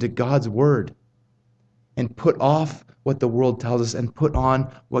deep into God's Word and put off what the world tells us and put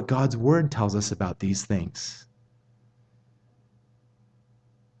on what God's Word tells us about these things.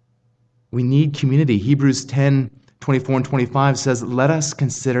 We need community. Hebrews 10, 24 and 25 says, let us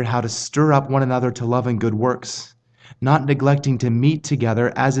consider how to stir up one another to love and good works, not neglecting to meet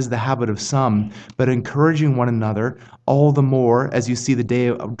together, as is the habit of some, but encouraging one another all the more as you see the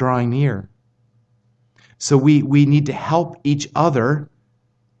day drawing near. So we need to help each other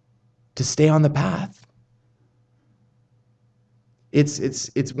to stay on the path.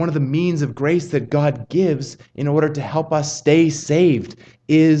 It's one of the means of grace that God gives in order to help us stay saved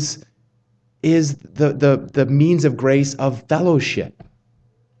is the means of grace of fellowship.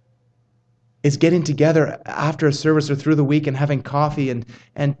 It's getting together after a service or through the week and having coffee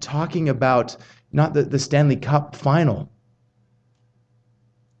and talking about not the Stanley Cup final,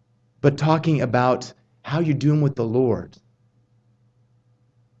 but talking about how you're doing with the Lord.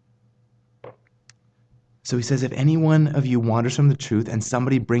 So he says, if any one of you wanders from the truth and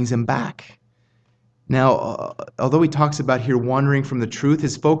somebody brings him back. Now, although he talks about here wandering from the truth,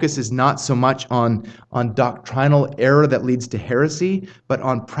 his focus is not so much on doctrinal error that leads to heresy, but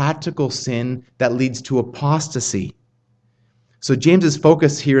on practical sin that leads to apostasy. So James's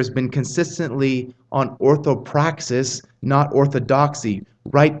focus here has been consistently on orthopraxis, not orthodoxy,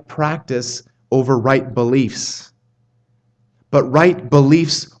 right practice over right beliefs. But right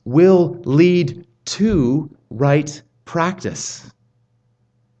beliefs will lead to right practice.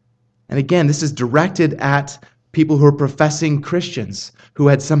 And again, this is directed at people who are professing Christians who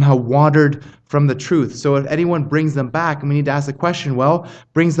had somehow wandered from the truth. So if anyone brings them back, and we need to ask the question, well,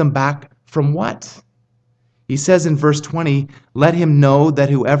 brings them back from what? He says in verse 20, let him know that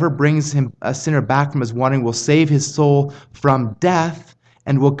whoever brings him a sinner back from his wandering will save his soul from death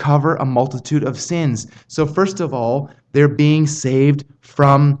and will cover a multitude of sins. So first of all, they're being saved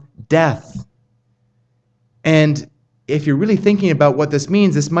from death. And if you're really thinking about what this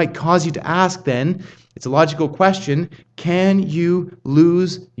means, this might cause you to ask then, it's a logical question, can you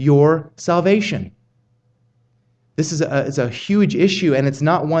lose your salvation? This is it's a huge issue, and it's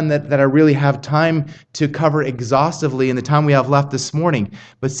not one that I really have time to cover exhaustively in the time we have left this morning.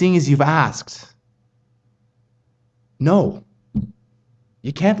 But seeing as you've asked, no,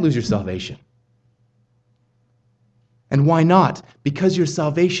 you can't lose your salvation. And why not? Because your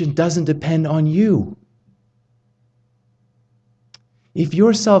salvation doesn't depend on you. If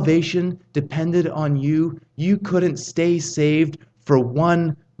your salvation depended on you, you couldn't stay saved for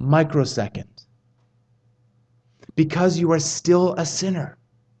 1 microsecond. Because you are still a sinner.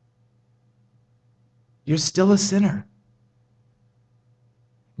 You're still a sinner.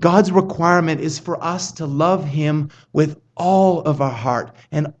 God's requirement is for us to love Him with all of our heart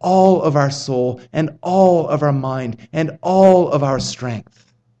and all of our soul and all of our mind and all of our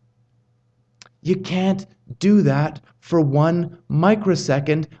strength. You can't do that for 1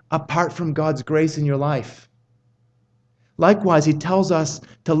 microsecond apart from God's grace in your life. Likewise, He tells us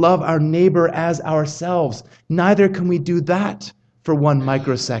to love our neighbor as ourselves. Neither can we do that for 1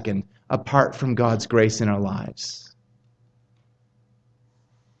 microsecond apart from God's grace in our lives.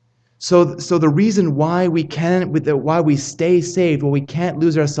 So the reason why we stay saved, why we can't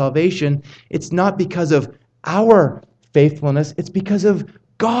lose our salvation, it's not because of our faithfulness, it's because of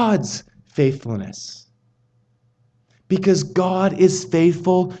God's faithfulness. Because God is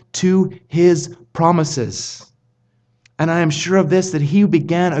faithful to His promises. And I am sure of this, that He who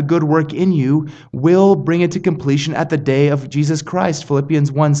began a good work in you will bring it to completion at the day of Jesus Christ.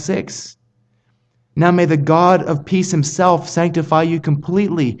 Philippians 1:6. Now may the God of peace Himself sanctify you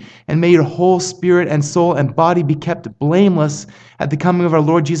completely, and may your whole spirit and soul and body be kept blameless at the coming of our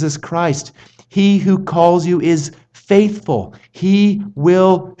Lord Jesus Christ. He who calls you is faithful. He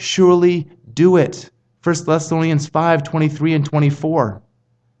will surely do it. 1 Thessalonians 5:23 and 24.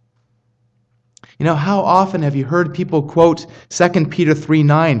 You know, how often have you heard people quote 2 Peter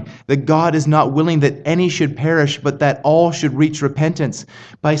 3:9, that God is not willing that any should perish, but that all should reach repentance,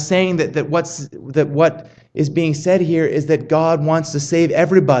 by saying that what is being said here is that God wants to save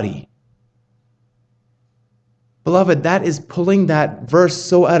everybody. Beloved, that is pulling that verse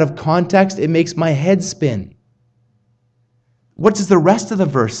so out of context, it makes my head spin. What does the rest of the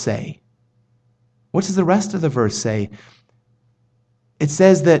verse say? What does the rest of the verse say? It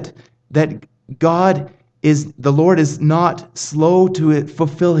says that the Lord is not slow to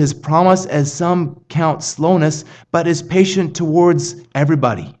fulfill His promise, as some count slowness, but is patient towards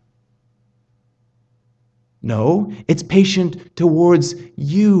everybody. No, it's patient towards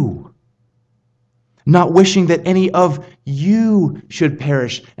you, not wishing that any of you should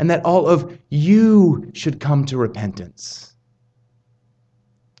perish and that all of you should come to repentance.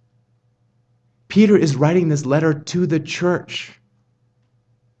 Peter is writing this letter to the church.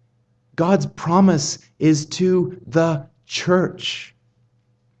 God's promise is to the church.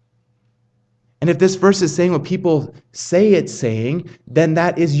 And if this verse is saying what people say it's saying, then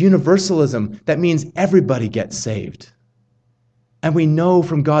that is universalism. That means everybody gets saved. And we know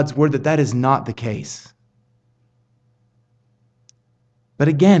from God's word that that is not the case. But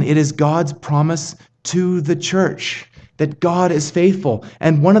again, it is God's promise to the church that God is faithful.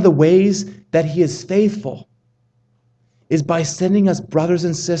 And one of the ways that He is faithful is by sending us brothers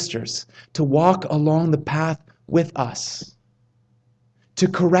and sisters to walk along the path with us, to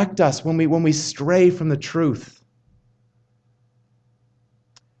correct us when we stray from the truth.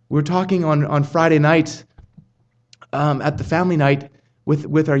 We were talking on Friday night at the family night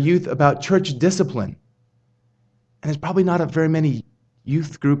with our youth about church discipline. And there's probably not very many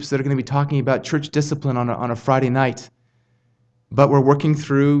youth groups that are going to be talking about church discipline on a Friday night. But we're working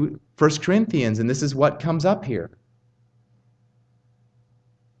through 1 Corinthians, and this is what comes up here.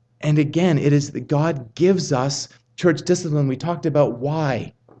 And again, it is that God gives us church discipline. We talked about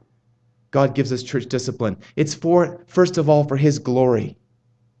why God gives us church discipline. It's first of all, for His glory.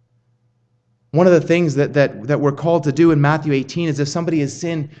 One of the things that we're called to do in Matthew 18 is if somebody has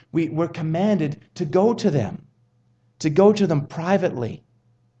sinned, we're commanded to go to them privately.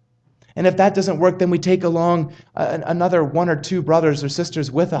 And if that doesn't work, then we take along another 1 or 2 brothers or sisters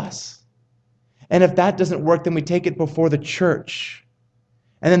with us. And if that doesn't work, then we take it before the church.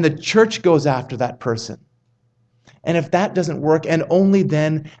 And then the church goes after that person. And if that doesn't work, and only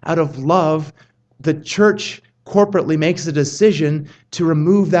then out of love, the church corporately makes a decision to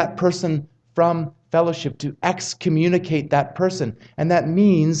remove that person from fellowship, to excommunicate that person. And that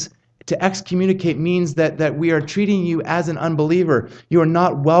means, to excommunicate means that we are treating you as an unbeliever. You are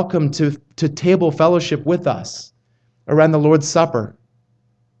not welcome to table fellowship with us around the Lord's Supper.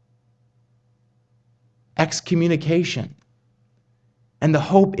 excommunication. And the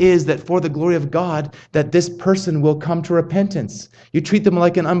hope is that for the glory of God, that this person will come to repentance. You treat them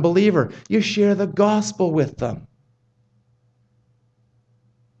like an unbeliever. You share the gospel with them.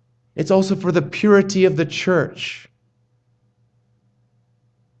 It's also for the purity of the church.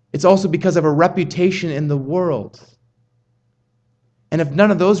 It's also because of a reputation in the world. And if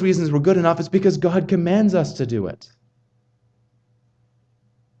none of those reasons were good enough, it's because God commands us to do it.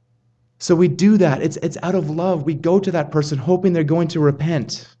 So we do that. It's out of love. We go to that person hoping they're going to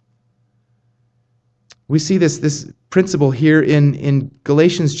repent. We see this principle here in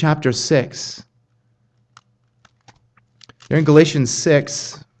Galatians chapter 6. Here in Galatians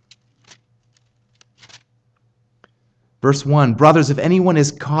 6, verse 1, brothers, if anyone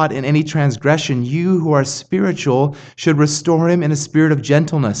is caught in any transgression, you who are spiritual should restore him in a spirit of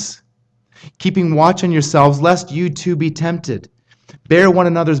gentleness, keeping watch on yourselves, lest you too be tempted. Bear one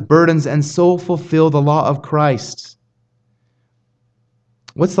another's burdens and so fulfill the law of Christ.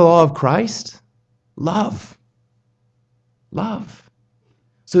 What's the law of Christ? Love. Love.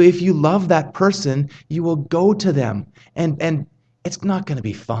 So if you love that person, you will go to them. And it's not going to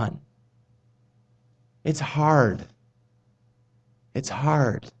be fun. It's hard. It's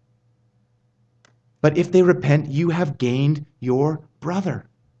hard. But if they repent, you have gained your brother.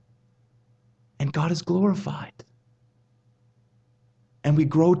 And God is glorified. And we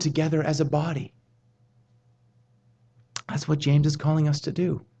grow together as a body. That's what James is calling us to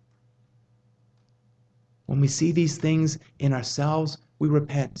do. When we see these things in ourselves, we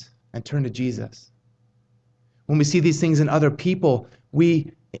repent and turn to Jesus. When we see these things in other people,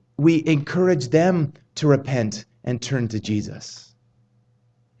 we encourage them to repent and turn to Jesus.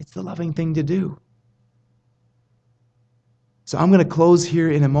 It's the loving thing to do. So I'm going to close here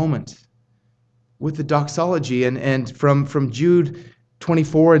in a moment with the doxology and from Jude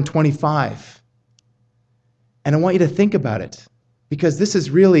 24 and 25. And I want you to think about it, because this is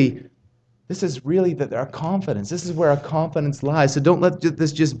really our confidence. This is where our confidence lies. So don't let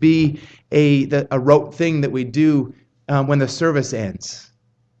this just be a rote thing that we do when the service ends.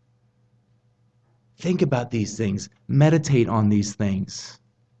 Think about these things. Meditate on these things.